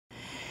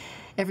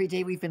Every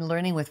day we've been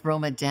learning with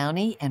Roma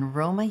Downey. And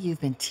Roma,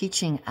 you've been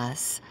teaching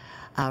us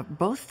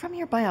both from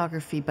your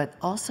biography, but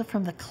also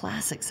from the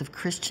classics of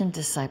Christian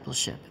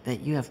discipleship that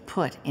you have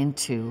put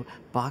into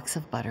Box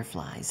of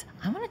Butterflies.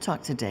 I want to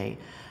talk today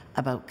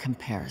about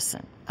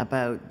comparison,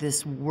 about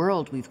this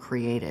world we've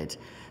created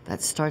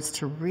that starts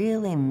to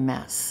really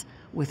mess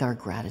with our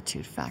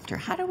gratitude factor.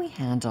 How do we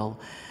handle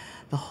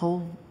the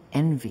whole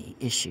envy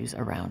issues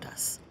around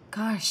us?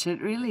 Gosh,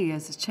 it really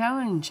is a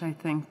challenge, I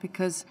think,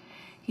 because,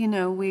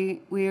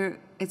 we're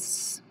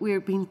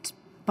being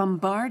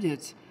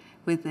bombarded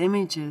with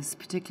images,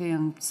 particularly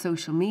on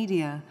social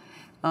media,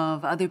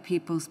 of other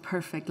people's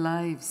perfect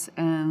lives.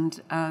 And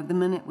the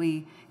minute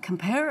we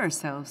compare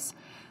ourselves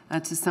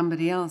to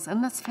somebody else,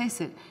 and let's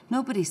face it,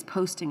 nobody's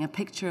posting a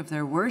picture of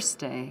their worst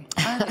day,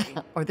 are they?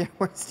 Or their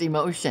worst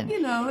emotion.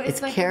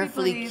 It's like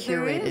carefully everybody, there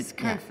curated. is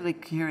carefully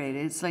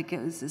curated. It's like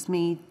it's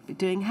me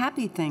doing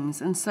happy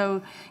things. And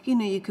so,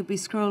 you could be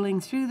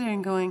scrolling through there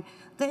and going,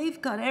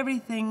 they've got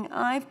everything,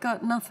 I've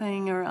got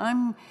nothing, or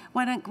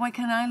why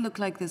can't I look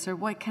like this, or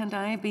why can't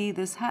I be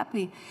this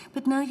happy?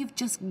 But now you've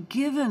just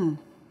given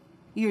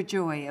your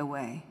joy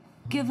away,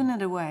 given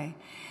it away.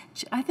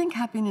 I think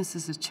happiness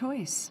is a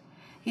choice.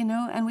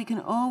 And we can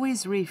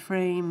always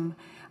reframe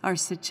our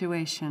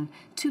situation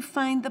to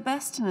find the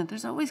best in it.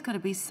 There's always got to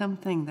be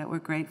something that we're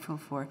grateful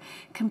for.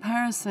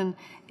 Comparison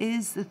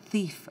is the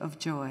thief of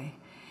joy.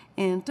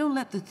 And don't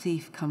let the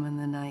thief come in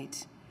the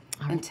night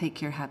and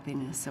take your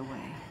happiness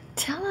away.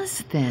 Tell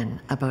us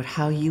then about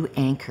how you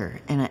anchor,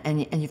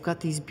 and you've got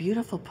these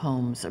beautiful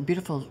poems, or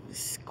beautiful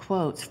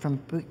quotes from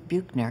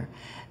Buchner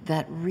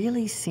that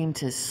really seem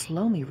to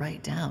slow me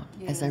right down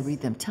as I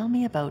read them. Tell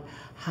me about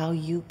how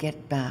you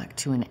get back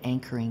to an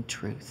anchoring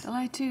truth. Well,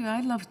 I do.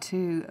 I love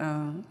to,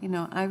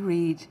 I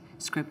read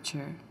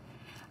scripture.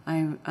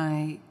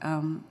 I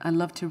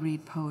love to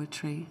read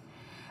poetry.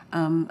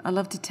 I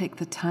love to take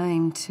the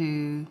time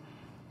to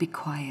be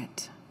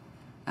quiet.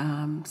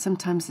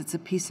 Sometimes it's a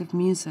piece of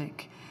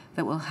music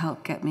that will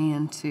help get me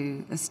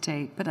into a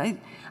state. But I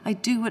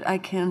do what I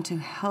can to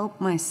help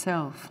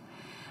myself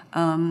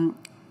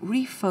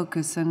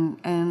refocus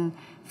and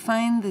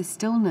find the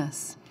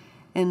stillness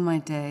in my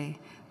day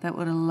that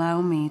would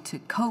allow me to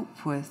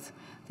cope with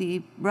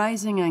the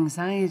rising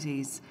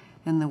anxieties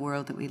in the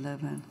world that we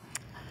live in.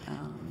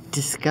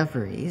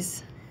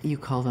 Discoveries, you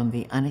call them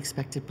the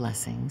unexpected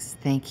blessings.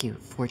 Thank you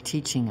for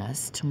teaching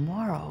us.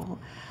 Tomorrow,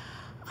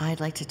 I'd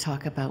like to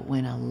talk about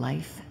when a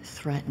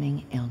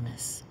life-threatening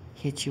illness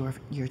hit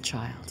your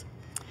child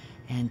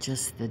and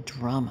just the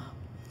drama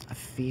of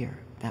fear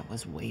that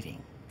was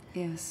waiting.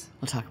 Yes.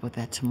 We'll talk about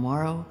that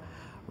tomorrow.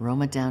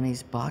 Roma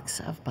Downey's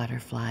Box of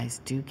Butterflies.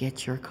 Do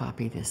get your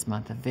copy this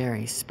month, a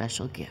very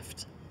special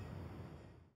gift.